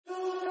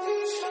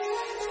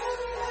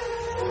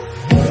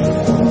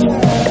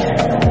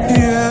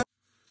Yeah.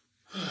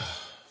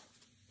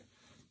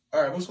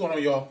 All right, what's going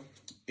on, y'all?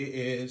 It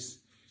is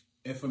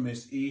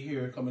Infamous E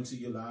here, coming to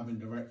you live and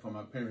direct from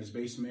my parents'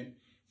 basement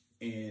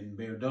in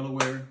Bear,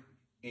 Delaware.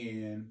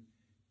 And,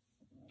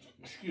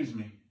 excuse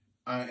me,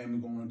 I am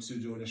going to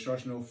do an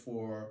instructional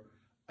for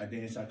a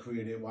dance I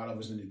created while I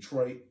was in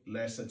Detroit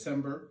last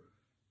September.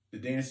 The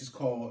dance is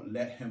called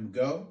Let Him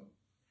Go,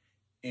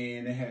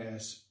 and it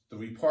has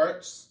 3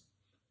 parts,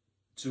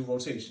 2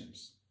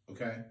 rotations,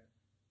 okay?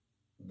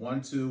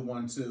 1, 2,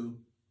 1, 2,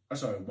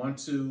 1,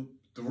 2,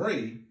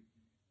 3,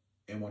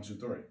 and 1, 2,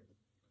 3,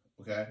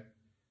 okay?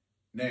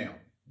 Now,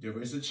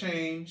 there is a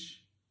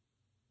change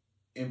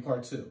in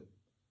part 2.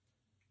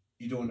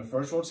 You're doing the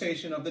first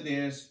rotation of the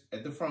dance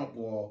at the front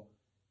wall,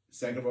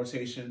 second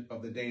rotation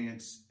of the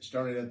dance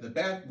started at the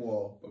back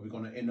wall, but we're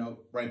gonna end up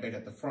right back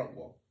at the front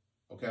wall,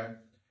 okay?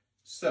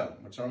 So,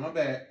 I'm gonna turn my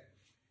back,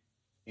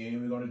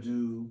 and we're gonna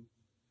do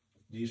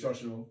the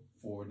instructional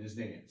for this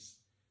dance.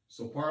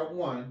 So part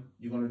 1,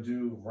 you're gonna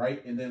do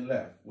right and then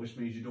left, which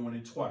means you're doing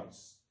it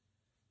twice.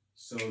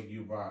 So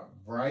you rock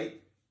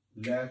right,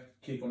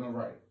 left, kick on the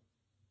right,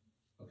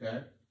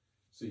 okay?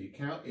 So your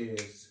count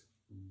is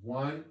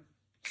 1,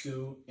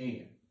 2,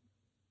 and,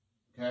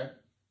 okay?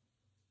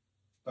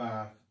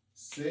 5,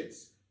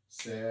 6,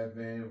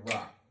 7,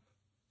 rock.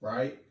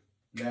 Right,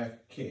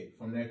 left, kick.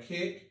 From that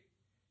kick,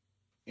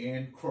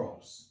 and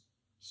cross.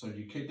 So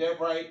you kick that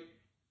right,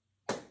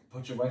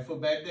 put your right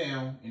foot back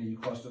down, and you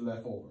cross the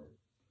left over.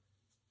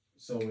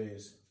 So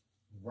it's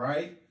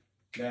right,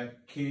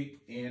 left,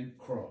 kick, and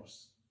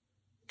cross.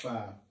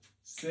 5,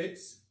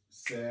 6,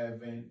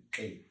 7,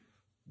 8.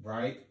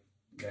 Right,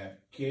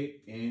 left,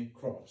 kick, and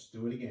cross.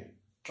 Do it again.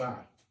 5,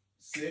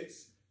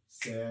 6,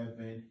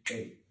 7,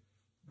 8.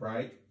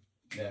 Right,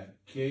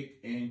 left, kick,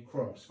 and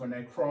cross. From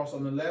that cross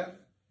on the left,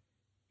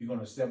 you're going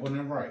to step on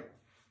the right.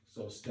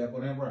 So step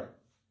on that right.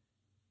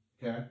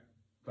 Okay?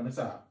 From the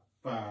top.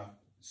 5,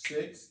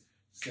 6,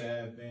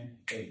 7,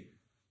 8.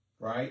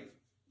 Right,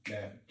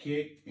 left,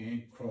 kick,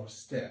 and cross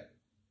step.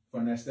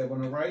 From that step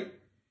on the right,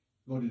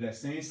 you're going to do that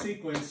same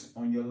sequence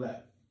on your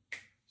left.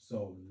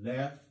 So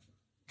left,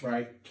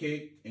 right,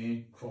 kick,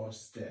 and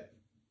cross step.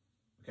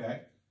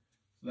 Okay?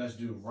 Let's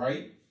do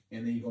right,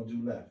 and then you're going to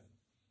do left.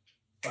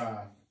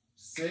 5,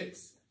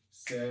 6,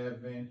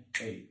 7,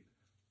 8.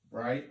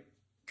 Right,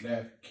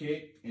 left,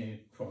 kick, and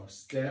cross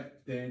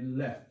step, then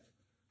left.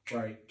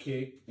 Right,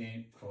 kick,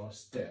 and cross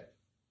step.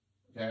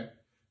 Okay?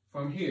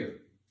 From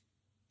here,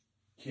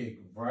 kick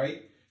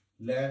right,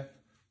 left,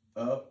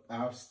 up,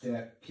 out,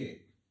 step,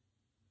 kick.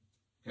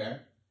 Okay?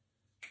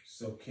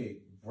 So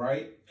kick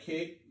right,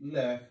 kick,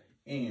 left,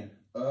 and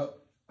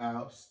up,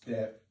 out,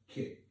 step,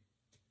 kick.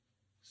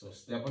 So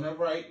step on the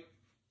right,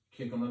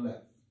 kick on the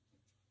left.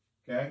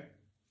 Okay?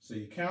 So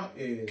your count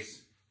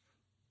is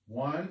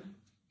 1,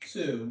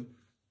 2,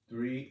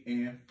 3,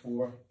 and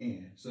 4,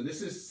 and. So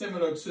this is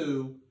similar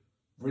to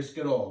Risk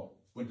It All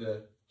with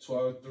the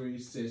 12, 3,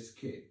 6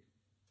 kick.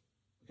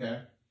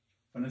 Okay?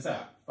 From the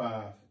top,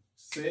 5,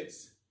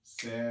 6,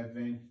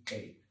 7,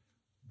 8.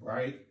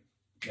 Right,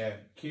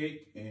 left,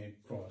 kick, and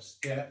cross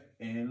step,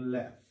 and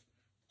left.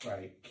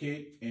 Right,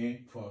 kick,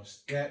 and cross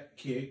step,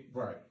 kick,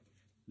 right.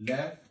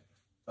 Left,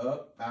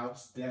 up, out,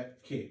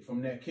 step, kick.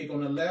 From that kick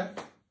on the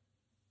left,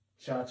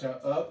 cha-cha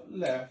up,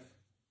 left,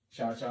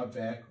 cha-cha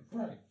back,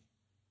 right.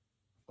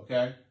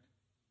 Okay?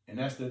 And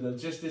that's the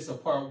logistics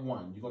of part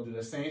 1. You're going to do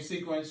the same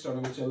sequence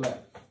starting with your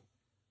left.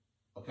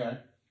 Okay?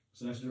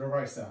 So let's do the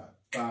right side.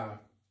 5,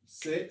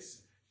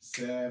 6,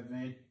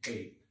 7,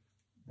 8.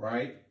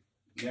 Right,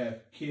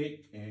 left,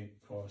 kick, and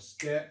cross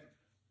step.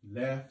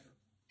 Left,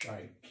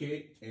 right,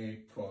 kick,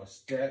 and cross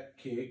step,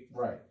 kick,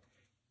 right.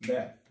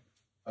 Left,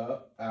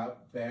 up,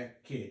 out,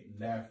 back, kick.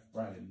 Left,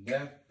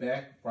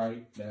 back,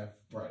 right, left,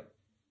 right.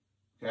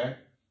 Okay?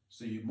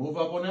 So you move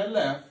up on that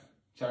left,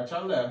 cha-cha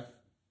left.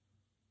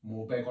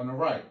 Move back on the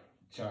right,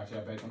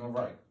 cha-cha back on the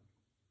right.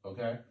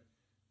 Okay?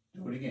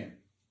 Do it again.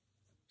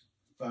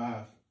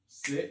 5,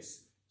 6,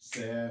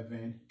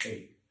 7,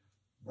 8.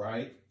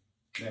 Right,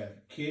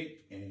 left,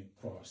 kick, and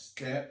cross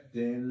step,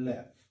 then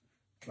left.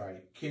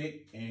 Right,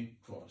 kick, and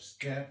cross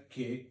step,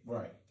 kick,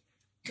 right.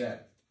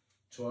 Left,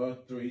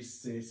 12, 3,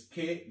 6,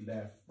 kick,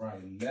 left,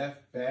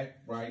 back,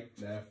 right,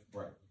 left,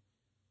 right.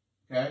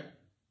 Okay?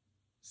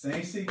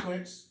 Same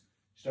sequence,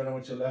 starting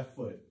with your left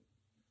foot.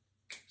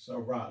 So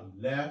rock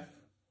left,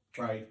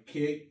 right,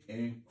 kick,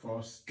 and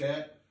cross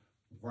step,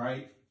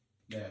 right,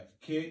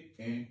 left, kick,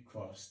 and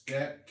cross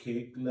step,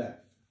 kick, left,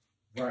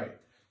 right.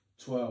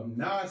 12,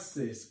 9,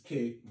 6,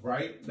 kick,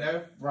 right,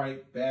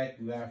 back,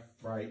 left,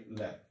 right,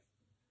 left.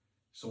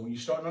 So when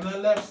you're starting on the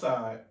left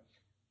side,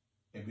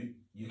 if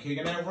you're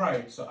kicking that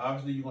right, so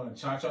obviously you're going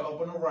to cha-cha up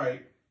on the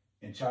right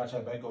and cha-cha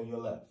back on your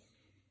left.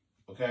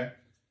 Okay?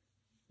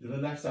 Do the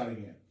left side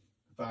again.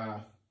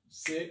 5,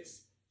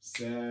 6,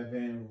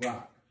 7,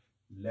 rock.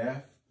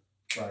 Left,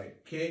 right,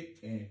 kick,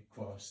 and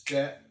cross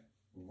step,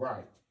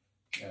 right.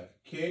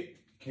 Left, kick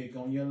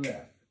on your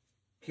left.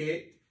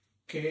 Kick,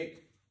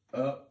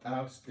 up,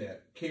 out,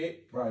 step.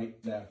 Kick, right,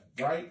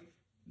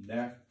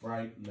 left,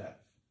 right, left.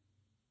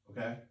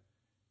 Okay?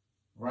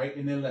 Right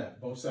and then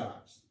left, both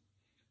sides.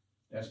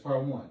 That's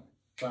part 1.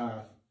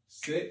 5,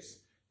 6,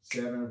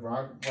 7,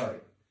 rock,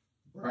 right.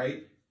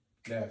 Right,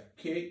 left,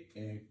 kick,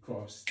 and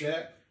cross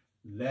step.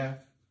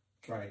 Left,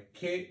 right,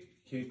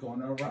 kick, kick on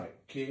the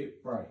right. Kick,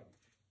 right,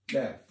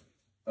 left.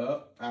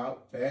 Up,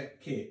 out,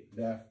 back, kick.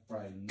 Left,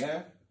 right,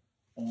 left.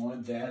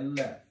 On that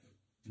left.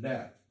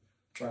 Left,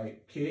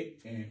 right,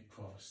 kick, and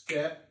cross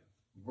step.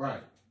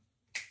 Right.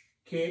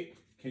 Kick,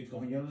 kick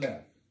on your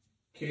left.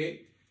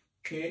 Kick,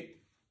 kick,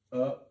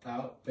 up,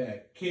 out,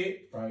 back,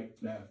 kick, right,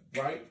 left,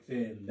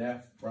 then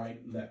left, right,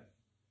 left.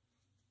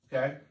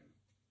 Okay?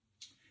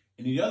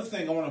 And the other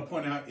thing I want to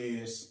point out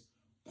is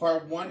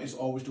part 1 is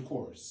always the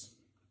chorus.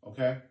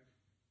 Okay?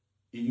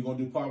 And you're going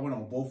to do part 1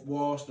 on both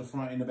walls, the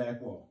front and the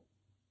back wall.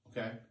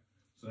 Okay?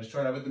 So let's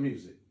try that with the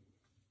music.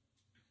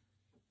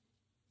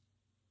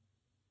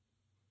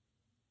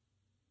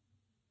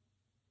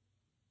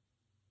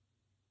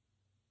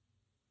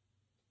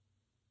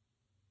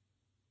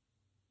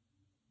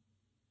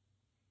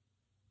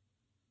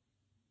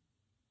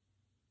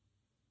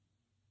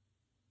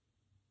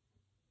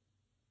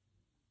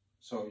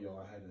 So, y'all,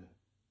 I had to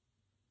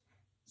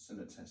send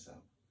a test out.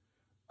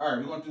 All right,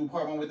 we're going to do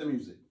part 1 with the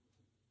music.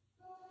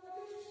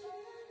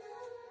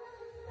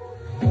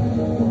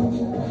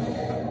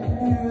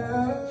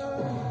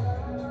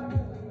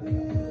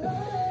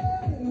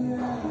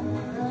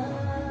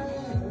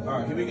 All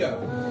right, here we go.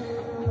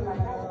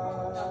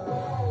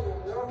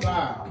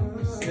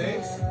 5,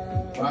 6,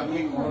 5,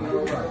 kick on the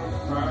right,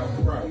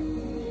 drive right,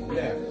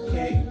 left,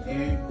 kick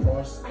and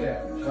cross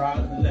step,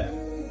 drive left.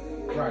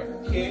 Right,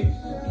 kick,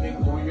 kick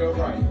on your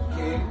right,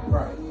 kick,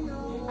 right,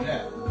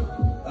 left,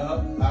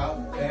 up,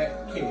 out,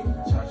 back, kick,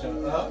 cha-cha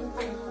up,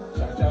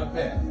 cha-cha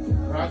back,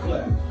 rock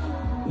left,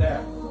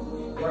 left,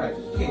 right,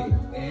 kick,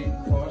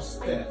 and cross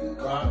step,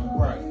 rock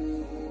right,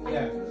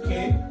 left,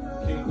 kick,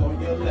 kick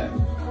on your left,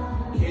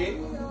 kick,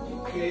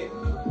 kick,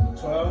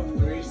 12,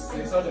 3,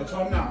 6,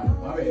 12,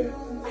 9, my bad,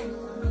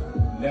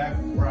 left,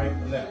 right,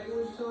 left.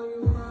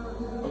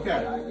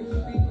 Okay,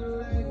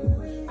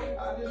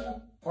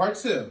 part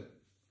 2.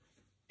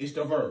 It's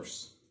the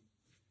verse.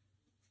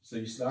 So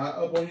you slide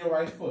up on your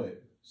right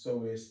foot.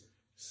 So it's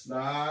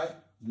slide,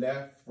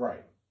 left,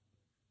 right.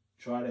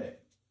 Try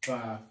that.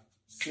 5,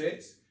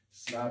 6,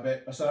 slide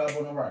back, slide up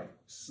on the right.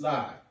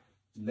 Slide,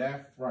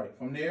 left, right.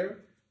 From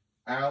there,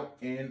 out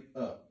and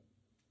up.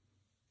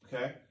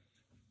 Okay?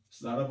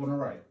 Slide up on the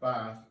right.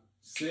 5,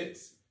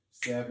 6,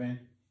 7,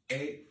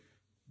 8,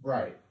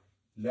 right.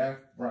 Left,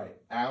 right.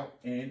 Out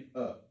and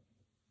up.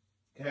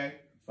 Okay?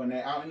 From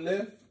there, out and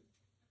lift.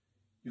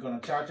 You're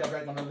going to cha-cha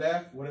back on the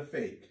left with a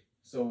fake.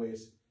 So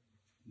it's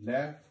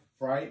left,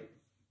 right.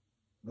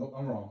 Nope,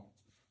 I'm wrong.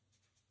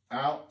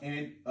 Out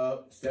and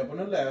up. Step on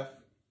the left.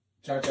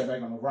 Cha-cha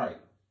back on the right.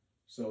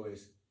 So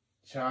it's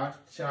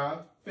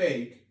cha-cha,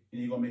 fake.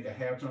 And you're going to make a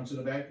half turn to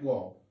the back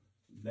wall.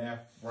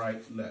 Left,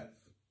 right,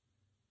 left.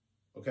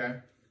 Okay?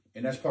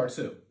 And that's part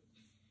 2.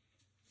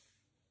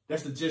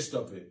 That's the gist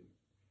of it.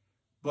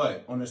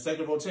 But on the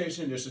second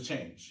rotation, there's a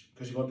change.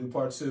 Because you're going to do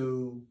part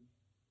 2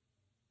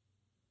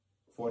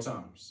 4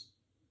 times.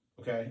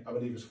 Okay? I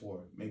believe it's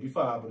 4. Maybe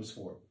 5, but it's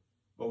 4.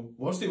 But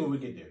we'll see when we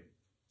get there.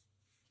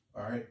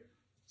 All right?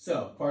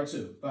 So, part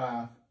 2.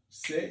 5,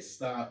 6,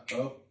 slide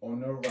up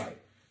on the right.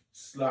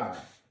 Slide,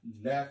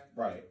 left,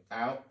 right,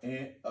 out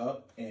and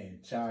up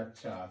and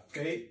cha-cha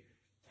fake.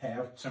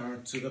 Half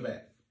turn to the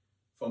back.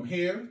 From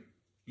here,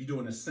 you're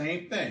doing the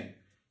same thing.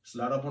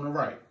 Slide up on the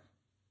right.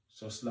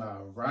 So,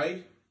 slide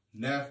right,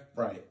 left,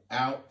 right,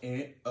 out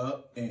and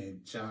up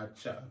and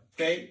cha-cha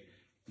fake.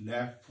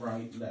 Left,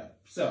 right, left.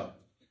 So,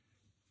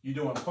 you're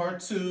doing part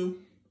 2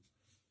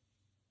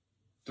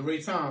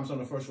 3 times on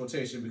the first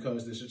rotation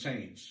because there's a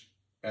change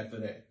after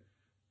that.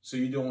 So,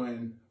 you're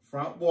doing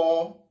front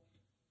wall,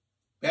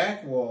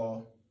 back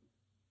wall,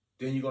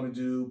 then you're going to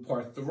do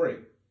part 3.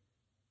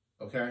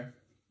 Okay?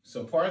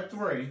 So, part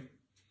 3,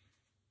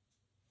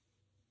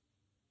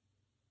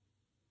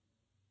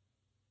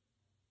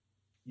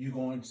 you're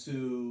going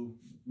to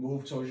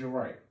move towards your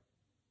right.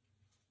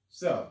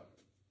 So,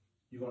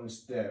 you're going to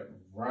step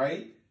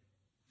right,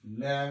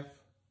 left,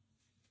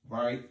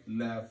 right,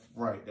 left,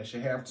 right. That's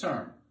your half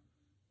turn.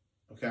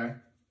 Okay?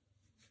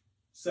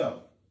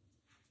 So,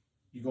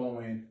 you're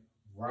going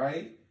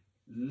right,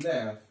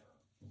 left,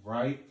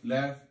 right,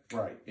 left,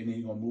 right. And then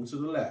you're going to move to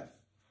the left.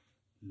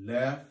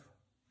 Left,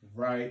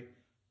 right,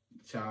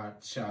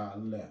 cha-cha,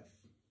 left.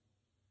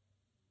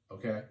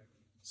 Okay?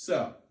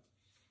 So,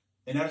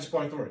 and that is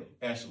part 3,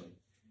 actually.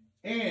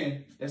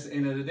 And that's the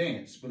end of the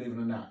dance, believe it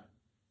or not.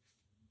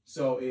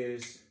 So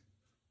it's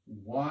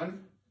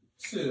 1,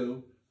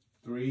 2,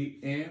 3,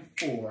 and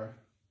 4,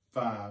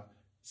 5,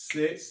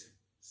 6,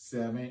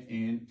 7,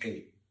 and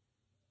 8.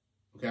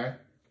 Okay?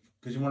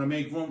 Because you want to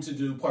make room to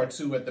do part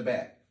 2 at the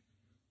back.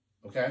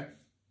 Okay?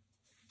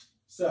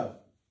 So,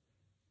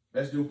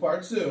 let's do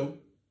part 2.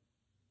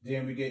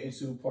 Then we get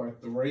into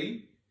part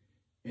 3.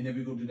 And then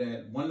we're going to do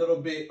that one little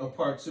bit of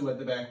part 2 at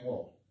the back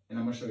wall. And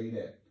I'm going to show you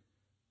that.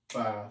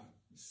 5,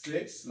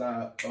 6,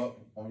 slide up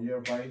on your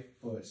right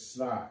foot,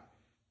 slide.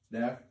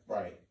 Left,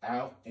 right,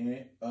 out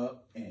and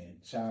up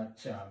and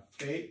cha-cha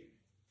fade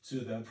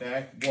to the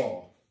back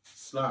wall.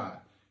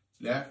 Slide.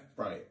 Left,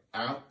 right,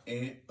 out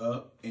and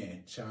up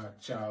and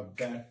cha-cha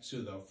back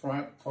to the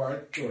front,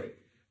 part 3.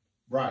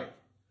 Right,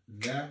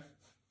 left,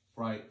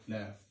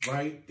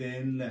 right,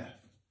 then left.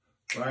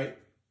 Right,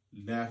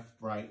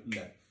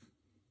 left.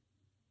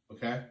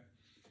 Okay?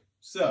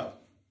 So,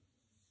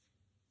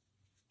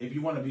 if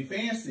you want to be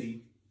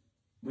fancy,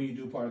 when you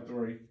do part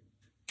 3,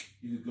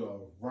 you can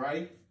go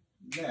right,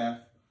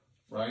 left,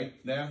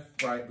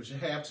 right, with your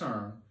half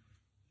turn,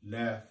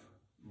 left,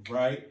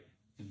 right,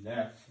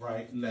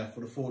 left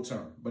for the full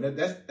turn. But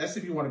that's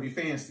if you want to be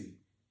fancy.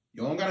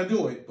 You don't got to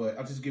do it, but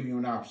I'll just give you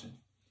an option.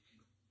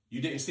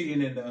 You didn't see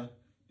it in the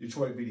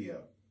Detroit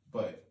video,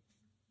 but,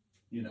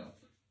 you know,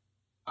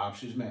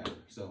 options matter.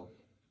 So,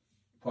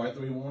 part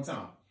 3 one more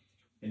time.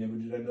 And then we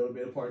do that little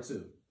bit of part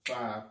 2.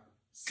 5,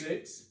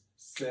 6,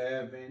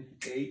 7,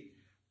 8,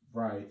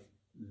 right,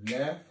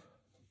 left,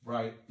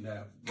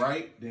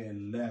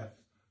 then left,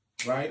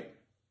 left.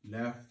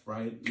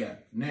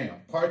 Now,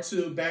 part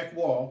 2, back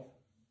wall.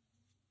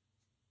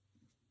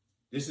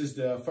 This is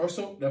the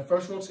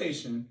first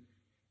rotation.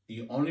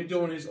 You're only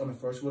doing this on the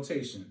first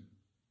rotation.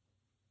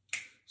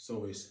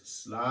 So it's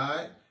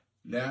slide,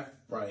 left,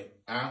 right,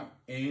 out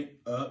and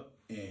up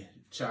and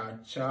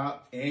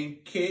cha-cha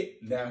and kick,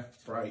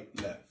 left,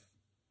 left.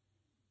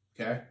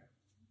 Okay?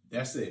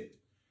 That's it.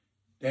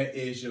 That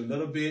is your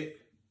little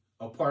bit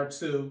of part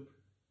 2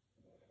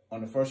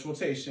 on the first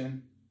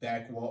rotation,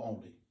 back wall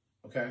only.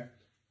 Okay?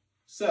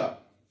 So,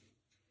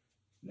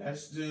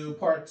 let's do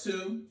part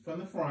 2 from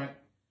the front.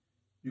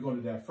 You're going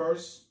to do that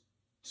first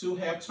 2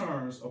 half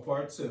turns of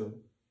part 2.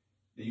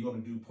 Then you're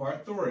going to do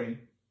part 3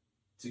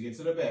 to get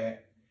to the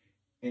back.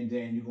 And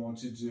then you're going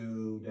to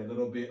do that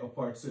little bit of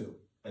part 2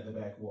 at the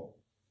back wall.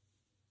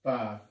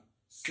 5,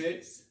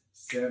 6,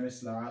 7,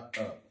 slide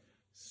up.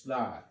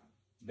 Slide.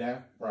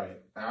 Left, right,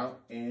 out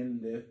and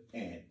lift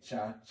and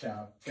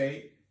cha-cha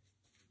fade.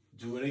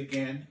 Do it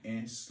again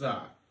and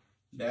slide.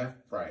 Left,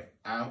 right,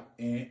 out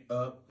and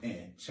up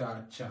and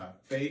cha-cha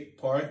fade.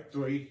 Part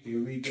 3,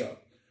 here we go.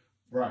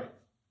 Right,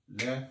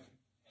 left,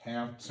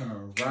 half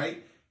turn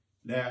right,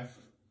 left,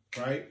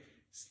 right.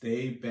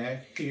 Stay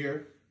back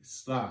here,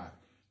 slide.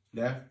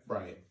 Left,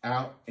 right,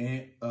 out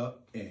and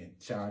up and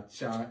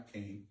cha-cha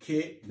and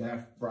kick.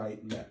 Left,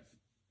 left.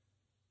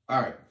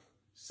 All right,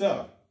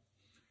 so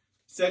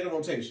second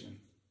rotation.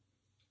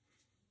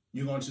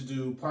 You're going to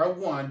do part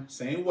 1,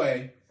 same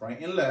way, right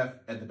and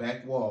left at the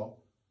back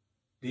wall.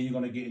 Then you're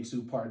going to get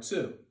into part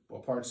 2.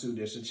 But part 2,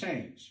 there's a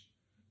change.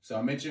 So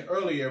I mentioned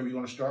earlier, we're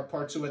going to start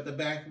part 2 at the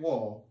back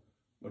wall,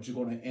 but you're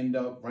going to end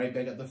up right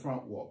back at the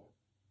front wall.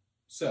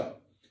 So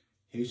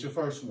here's your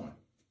first one.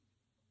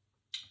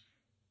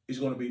 It's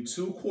going to be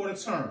 2 quarter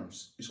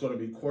turns. It's going to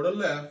be quarter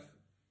left.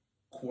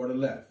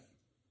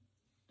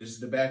 This is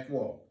the back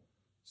wall.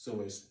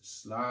 So it's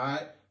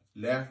slide,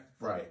 left,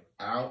 right,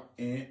 out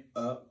and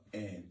up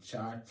and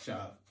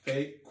cha-cha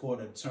fake,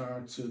 quarter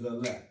turn to the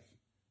left.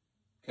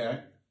 Okay?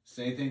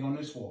 Same thing on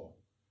this wall.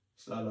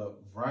 Slide up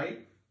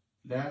right,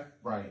 left,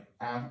 right,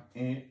 out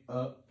and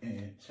up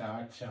and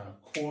cha-cha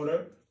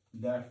quarter,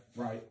 left,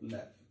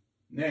 left.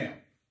 Now,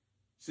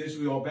 since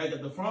we are back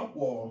at the front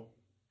wall,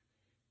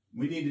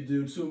 we need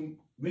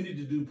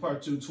to do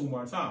part 2 2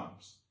 more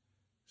times.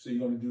 So you're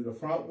going to do the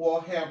front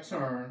wall half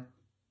turn,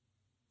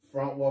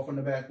 front wall from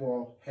the back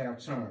wall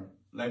half turn,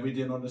 like we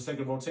did on the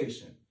second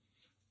rotation.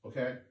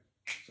 Okay?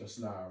 So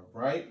slide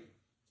right,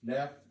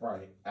 left,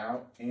 right,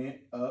 out and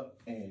up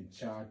and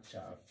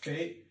cha-cha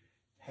fake,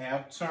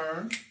 half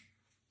turn,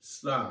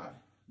 slide,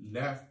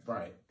 left,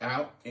 right,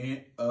 out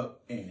and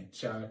up and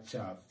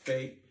cha-cha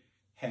fake,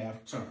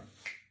 half turn.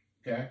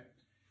 Okay?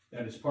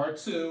 That is part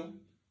 2,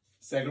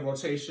 second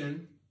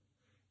rotation.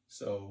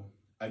 So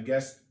I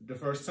guess the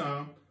first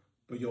time,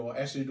 but you're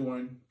actually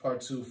doing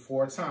part 2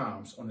 4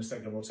 times on the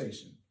second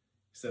rotation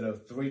instead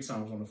of 3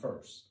 times on the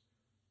first.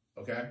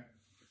 Okay?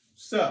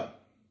 So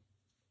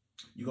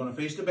you're going to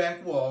face the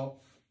back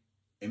wall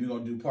and we're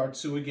going to do part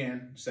 2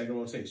 again, second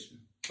rotation.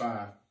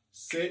 5,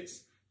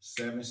 6,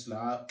 7,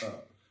 slide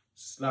up.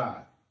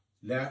 Slide.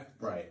 Left,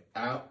 right,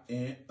 out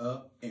and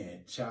up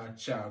and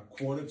cha-cha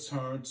quarter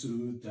turn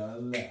to the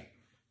left.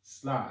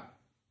 Slide.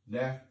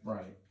 Left,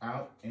 right,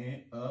 out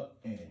and up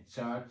and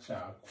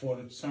cha-cha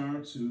quarter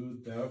turn to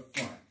the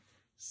front.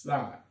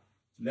 Slide.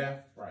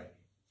 Left, right.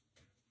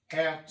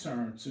 Half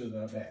turn to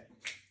the back.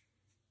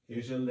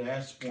 Here's your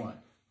last one.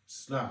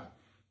 Slide.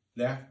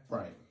 Left,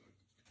 right.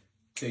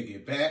 Take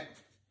it back.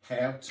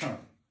 Half turn.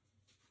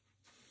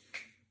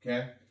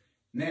 Okay?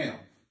 Now,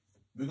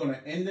 we're going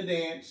to end the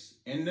dance,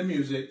 end the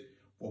music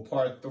for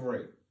part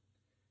 3.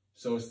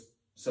 So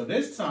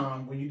this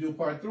time, when you do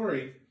part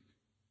 3,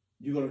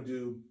 you're going to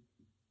do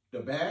the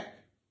back,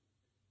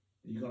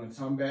 you're going to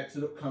come back to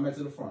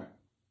the front.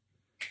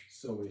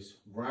 So it's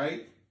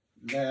right,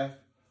 left,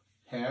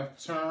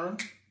 half turn,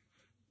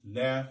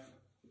 left,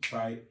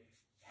 right,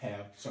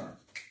 half turn.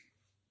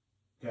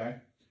 Okay?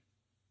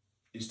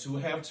 It's 2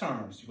 half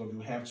turns. You're going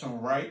to do half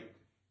turn right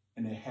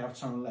and then half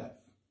turn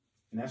left.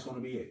 And that's going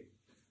to be it.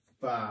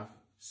 5,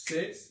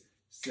 6,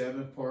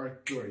 7,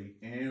 part 3,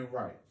 and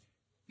right.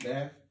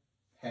 Left,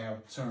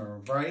 half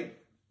turn right,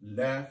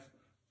 left,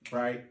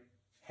 right,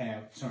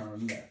 half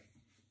turn left.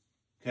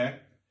 Okay?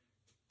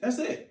 That's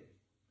it.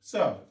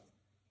 So,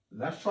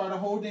 let's try the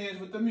whole dance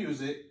with the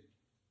music.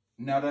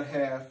 Now that I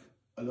have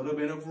a little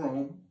bit of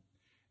room,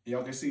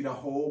 y'all can see the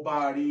whole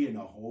body and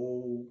the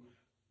whole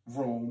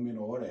room and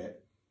all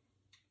that.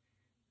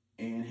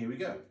 And here we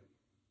go.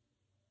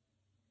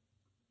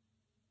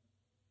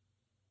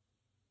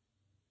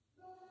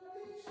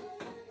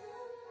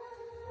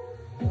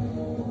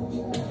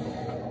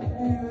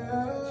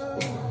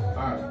 All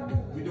right,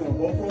 we're doing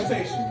both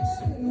rotations.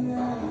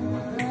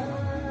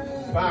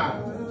 5,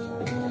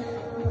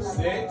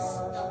 6,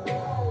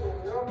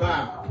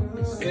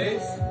 5,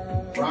 6,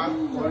 rock,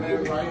 on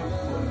that right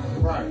foot,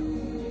 right,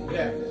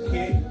 left,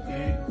 kick,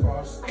 and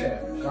cross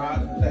step,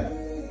 right, left,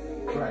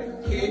 right,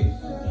 kick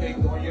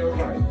on your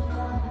right,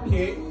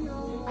 kick,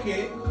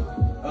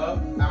 up,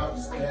 out,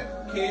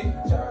 step, kick,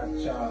 cha,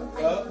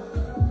 up,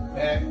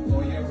 back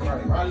on your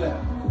right, right,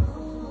 left,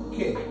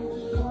 kick,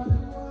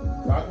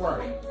 rock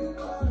right,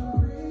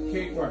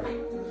 kick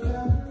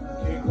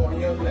on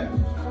your left,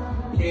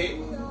 kick,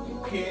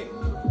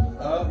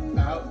 up,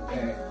 out,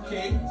 back,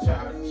 kick, cha,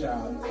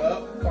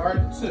 up, part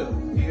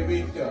 2, here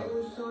we go,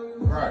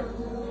 right,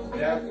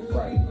 left,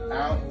 right,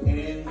 out,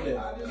 and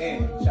left,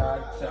 and cha,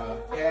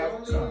 half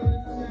turn,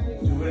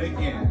 do it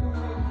again,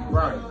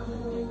 right,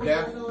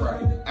 left,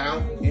 right,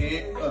 out,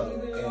 and up,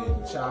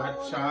 and cha,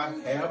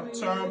 half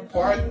turn,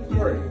 part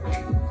 3,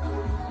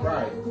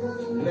 right,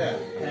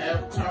 left, half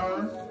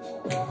turn,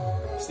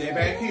 stay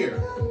back here,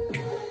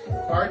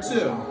 part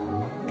 2,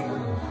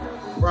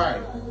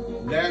 right,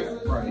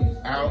 left, right,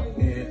 out,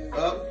 and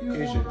up,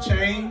 here's your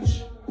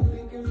change,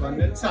 from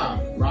the top,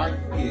 right,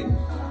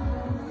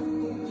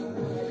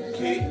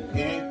 kick,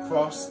 and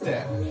cross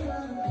step,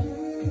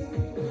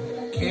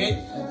 kick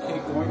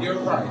on your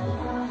right,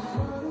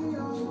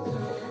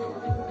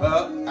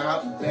 up,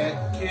 out,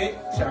 back, kick,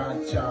 cha,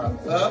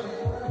 up,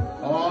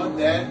 on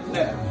that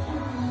left,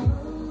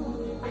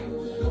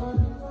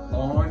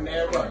 on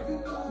that right,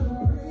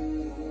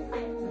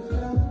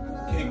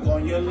 kick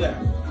on your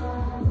left,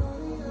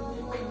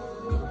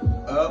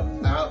 up,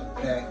 out,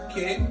 back,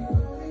 kick,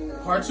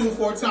 part 2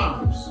 4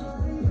 times,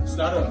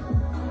 start up,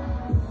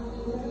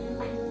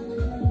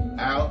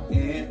 out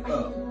and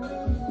up,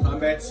 come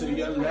back to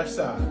your left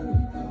side,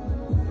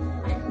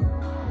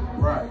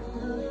 right,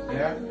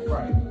 left,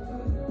 right,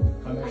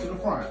 come back to the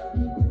front,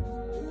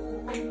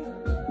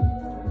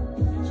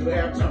 2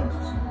 half turns,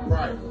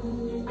 right,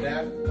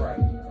 left,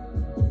 right,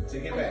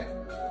 take it back,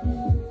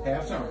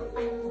 half turn,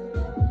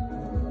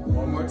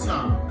 one more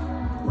time,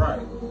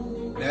 right,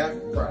 left,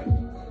 right,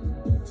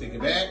 take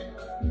it back,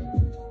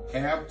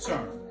 half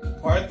turn,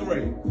 part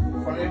 3,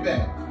 front and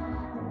back,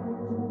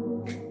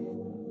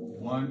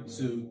 1,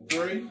 2,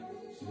 3,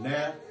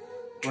 left,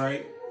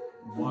 right,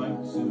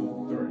 1,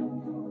 2,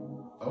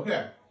 3.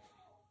 Okay.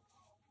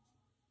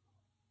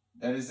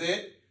 That is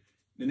it.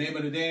 The name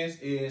of the dance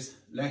is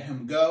Let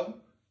Him Go,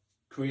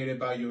 created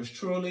by yours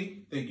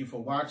truly. Thank you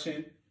for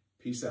watching.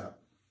 Peace out.